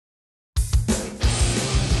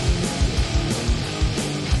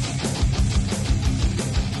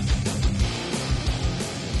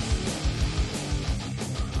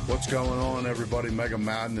on, everybody?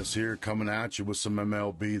 MegaMadness here, coming at you with some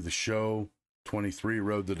MLB The Show 23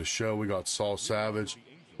 Road to the Show. We got Saul Savage,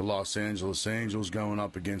 the Los Angeles Angels, going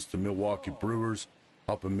up against the Milwaukee Brewers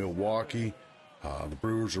up in Milwaukee. The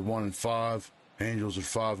Brewers are 1-5, Angels are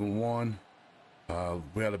 5-1.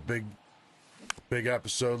 We had a big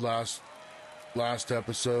episode last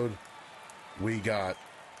episode. We got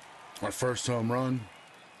our first home run.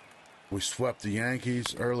 We swept the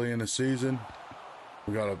Yankees early in the season.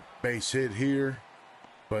 We got a base hit here,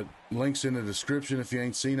 but links in the description if you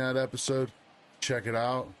ain't seen that episode. Check it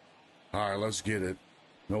out. All right, let's get it.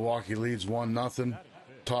 Milwaukee leads 1-0.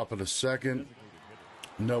 Top of the second.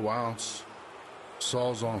 No outs.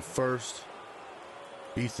 Saul's on first.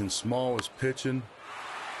 Ethan Small is pitching.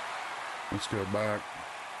 Let's go back.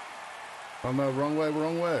 Oh no, wrong way.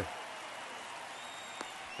 Wrong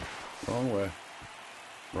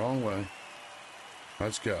way.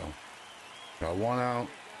 Let's go. Got one out.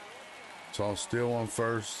 Saul still on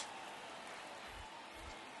first.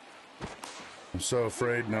 I'm so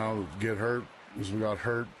afraid now to get hurt because we got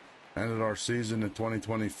hurt. Ended our season in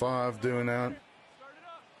 2025 doing that.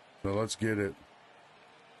 So let's get it.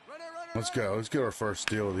 Let's go. Let's get our first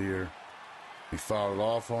steal of the year. He fouled it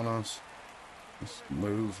off on us. Let's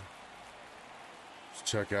move.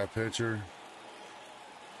 Let's check that pitcher.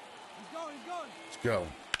 Let's go.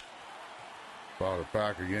 Fouled it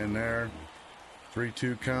back again there.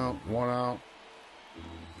 3-2 count. One out.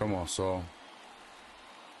 Come on, Saul.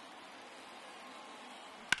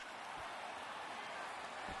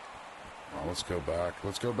 Oh, let's go back.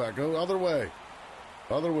 Let's go back. Go other way.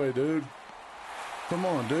 Other way, dude. Come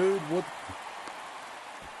on, dude. What?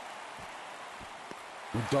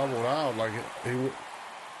 We doubled out like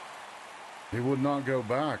he would not go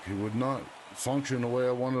back. He would not function the way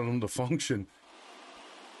I wanted him to function.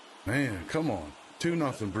 Man, come on.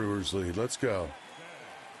 2-0 Brewers lead. Let's go.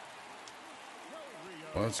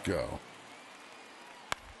 Let's go.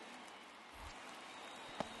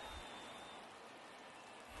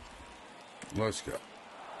 Let's go.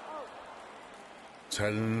 It's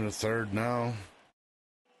heading into the third now.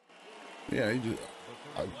 Yeah,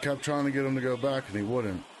 I kept trying to get him to go back, and he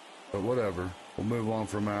wouldn't. But whatever. We'll move on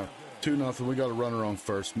from that. 2-0. We got a runner on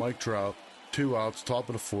first. Mike Trout. 2 outs. Top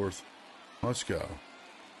of the fourth. Let's go.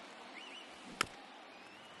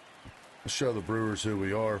 Let's show the Brewers who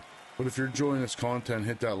we are. But if you're enjoying this content,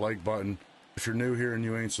 hit that like button. If you're new here and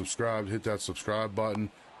you ain't subscribed, hit that subscribe button.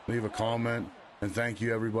 Leave a comment. And thank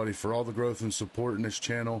you, everybody, for all the growth and support in this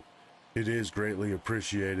channel. It is greatly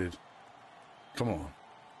appreciated. Come on.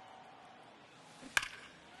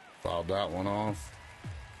 Fouled that one off.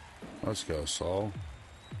 Let's go, Saul.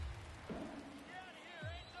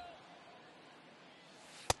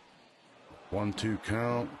 One, 2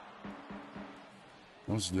 count.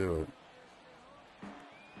 Let's do it.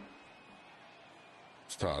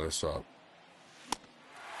 Let's tie this up.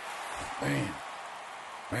 Man.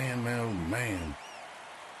 Man.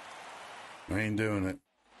 I ain't doing it.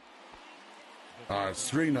 All right,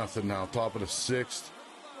 it's 3-0 now. Top of the sixth.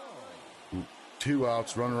 2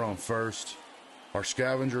 outs, runner on first. Our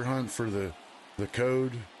scavenger hunt for the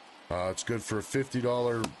code. It's good for a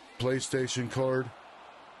 $50 PlayStation card.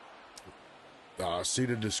 See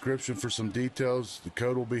the description for some details. The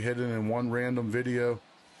code will be hidden in one random video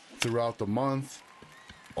throughout the month.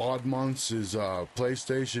 Odd months is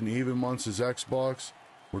PlayStation, even months is Xbox.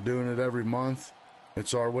 We're doing it every month.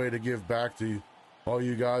 It's our way to give back to all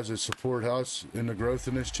you guys that support us in the growth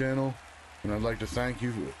in this channel. And I'd like to thank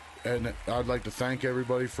you, and I'd like to thank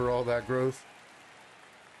everybody for all that growth.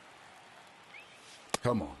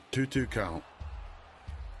 Come on, 2-2 count.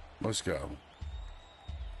 Let's go.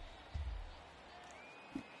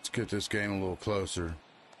 Let's get this game a little closer.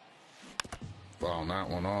 Fouling that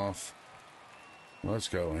one off. Let's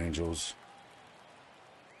go, Angels.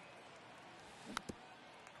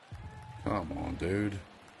 Come on, dude.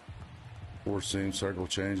 4-seam, circle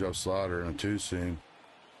change-up slider, and a 2-seam.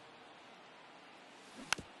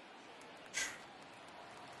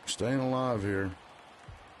 Staying alive here.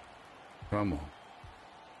 Come on.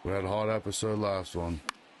 We had a hot episode last one.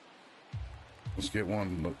 Let's get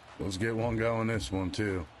one going this one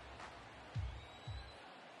too.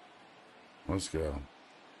 Let's go.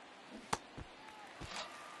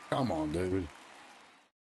 Come on, dude.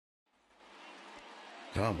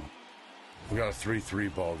 Come on. We got a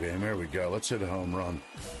 3-3 ball game. There we go. Let's hit a home run.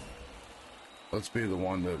 Let's be the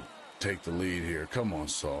one to take the lead here. Come on,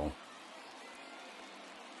 Saul.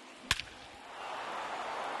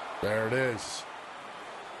 There it is.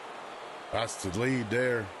 That's the lead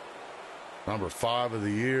there. Number 5 of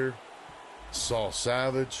the year. Saul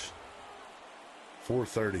Savage.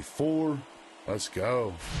 434. Let's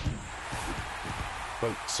go.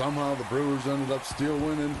 But somehow the Brewers ended up still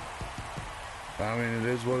winning. I mean, it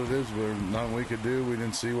is what it is. There's nothing we could do. We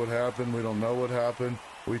didn't see what happened. We don't know what happened.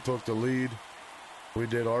 We took the lead. We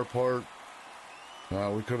did our part.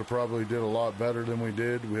 We could have probably did a lot better than we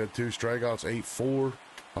did. We had 2 strikeouts, 8-4.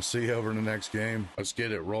 I'll see you over in the next game. Let's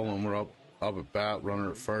get it rolling. We're up at bat, runner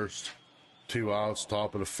at first. 2 outs,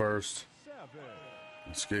 top of the first.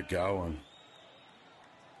 Let's get going.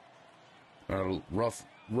 Rough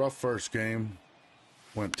first game.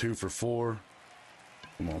 Went 2 for 4.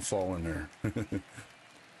 Come on, fall in there.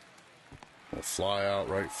 We'll fly out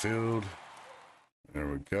right field. There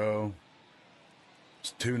we go.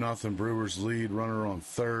 It's 2-0 Brewers lead. Runner on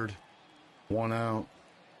third. 1 out.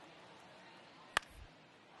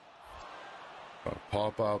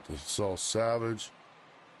 Pop out to Saul Savage.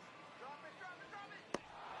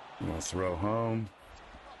 I'm going to throw home.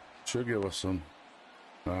 Should give us some.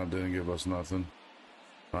 No, it didn't give us nothing.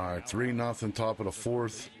 All right, 3-0, top of the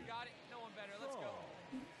fourth.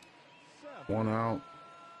 1 out.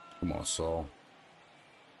 Come on, Saul.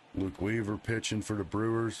 Luke Weaver pitching for the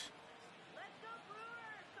Brewers.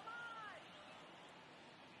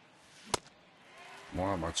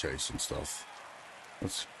 Why am I chasing stuff?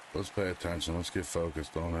 Let's pay attention. Let's get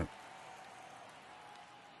focused on it.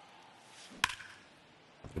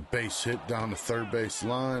 The base hit down the third base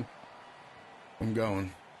line. I'm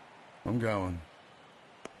going.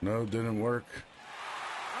 No, it didn't work.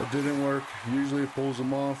 It didn't work. Usually it pulls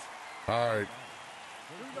them off. All right.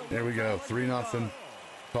 There we go. 3-0.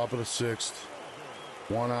 Top of the sixth.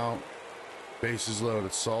 1 out. Bases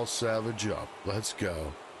loaded. Saul Savage up. Let's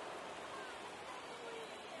go.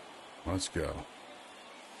 Let's go.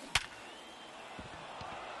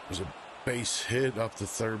 There's a base hit up the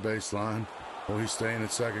third base line. Oh, he's staying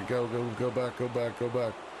at second. Go back.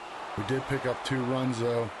 We did pick up 2 runs,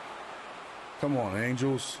 though. Come on,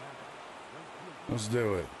 Angels. Let's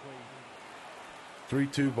do it.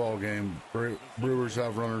 3-2 ball game. Brewers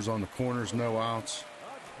have runners on the corners, no outs.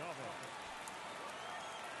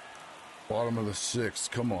 Bottom of the 6th.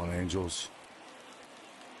 Come on, Angels.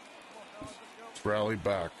 Let's rally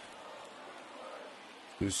back.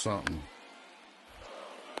 Do something.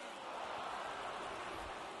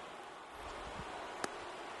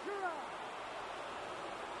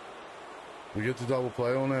 We get the double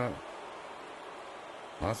play on that?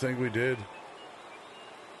 I think we did.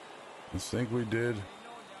 We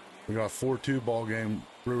got 4-2 ball game.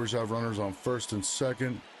 Brewers have runners on first and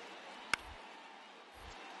second.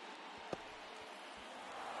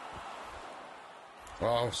 Oh,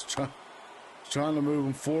 I was trying to move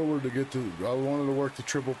them forward to get to. I wanted to work the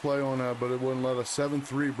triple play on that, but it wouldn't let us.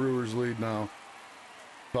 7-3 Brewers lead now.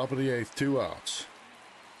 Top of the 8th, 2 outs.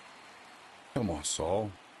 Come on,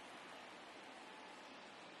 Saul.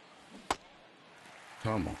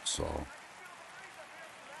 Come on, Saul.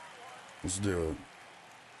 Let's do it.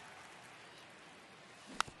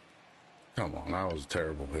 Come on, that was a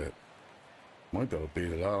terrible hit. Might be able to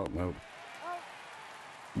beat it out.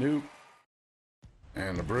 Nope.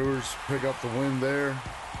 And the Brewers pick up the win there.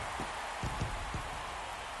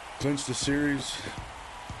 Clinch the series.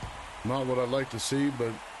 Not what I'd like to see,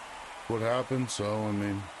 but what happened. So, I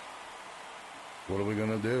mean, what are we going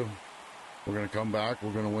to do? We're going to come back.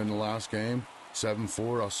 We're going to win the last game.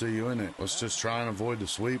 7-4. I'll see you in it. Let's just try and avoid the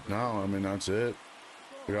sweep now. I mean, that's it.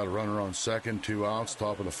 We got a runner on second, 2 outs,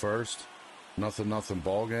 top of the first. Nothing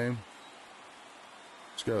ball game.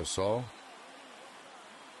 Let's go, Saul.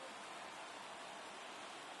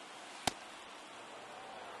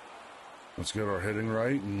 Let's get our hitting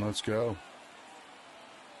right and let's go.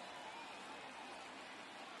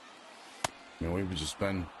 I mean, we've just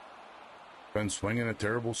been swinging at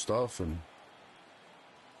terrible stuff and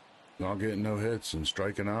not getting no hits and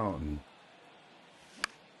striking out and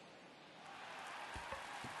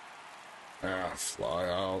fly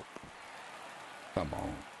out. Come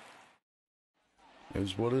on.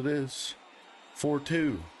 Is what it is.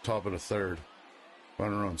 4-2, top of the third.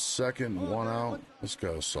 Runner on second, 1 out. Let's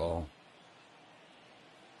go, Saul.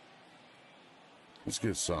 Let's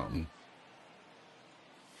get something.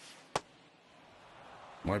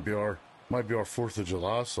 Might be our 4th of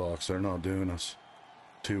July Sox. They're not doing us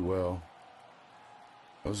too well.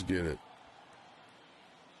 Let's get it.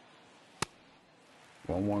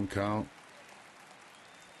 1-1 count.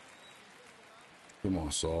 Come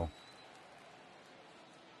on, Saul.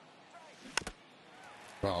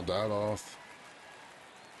 Fouled that off.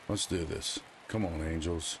 Let's do this. Come on,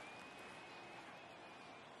 Angels.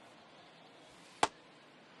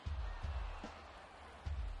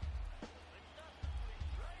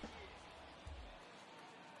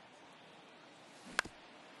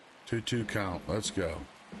 Two count. Let's go.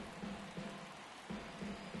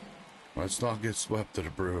 Let's not get swept to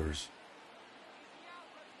the Brewers.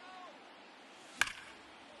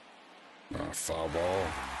 Foul ball.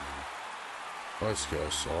 Let's go,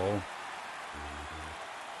 Saul.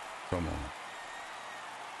 Come on.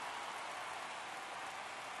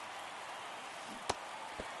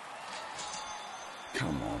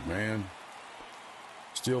 Come on, man.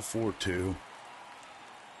 Still 4-2.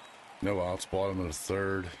 No outs, bottom of the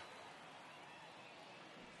third.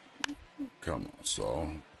 Come on,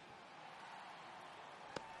 Saul.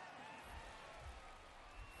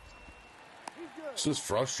 It's just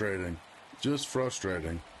frustrating. Just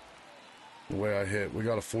frustrating. The way I hit. We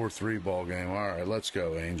got a 4-3 ball game. All right, let's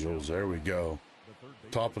go, Angels. There we go.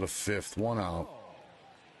 Top of the fifth. 1 out.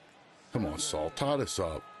 Come on, Saul. Tie this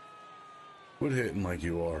up. Quit hitting like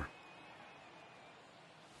you are.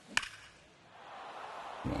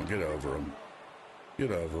 Come on, get over him.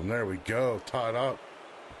 Get over him. There we go. Tied up.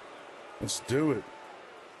 Let's do it.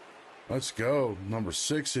 Let's go. Number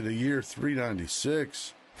 6 of the year,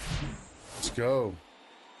 396. Let's go.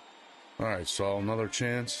 All right, Saul, another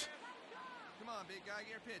chance. Come on, big guy, get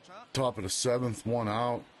your pitch, huh? Top of the 7th, 1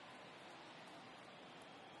 out.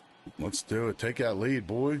 Let's do it. Take that lead,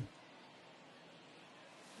 boy.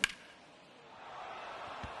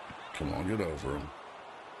 Come on, get over him.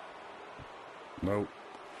 Nope.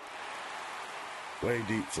 Way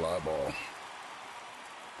deep fly ball.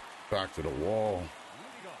 Back to the wall.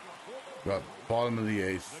 Got bottom of the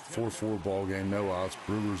 8th, 4-4 ball game, no outs,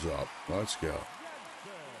 Brewers up. Let's go.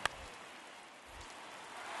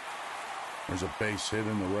 There's a base hit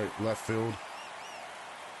in the left field.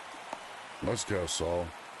 Let's go, Saul.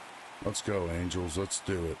 Let's go, Angels. Let's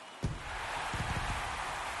do it.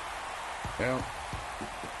 Yeah.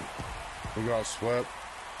 We got swept.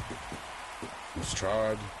 Let's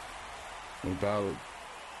tried. We battled.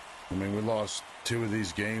 I mean, we lost 2 of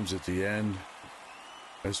these games at the end.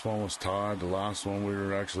 This one was tied. The last one we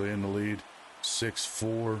were actually in the lead,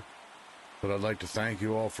 6-4. But I'd like to thank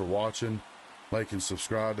you all for watching. Like and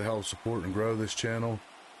subscribe to help support and grow this channel.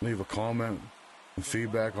 Leave a comment and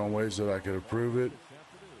feedback on ways that I could improve it.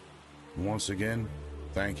 And once again,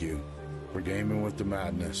 thank you for gaming with the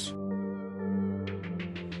madness.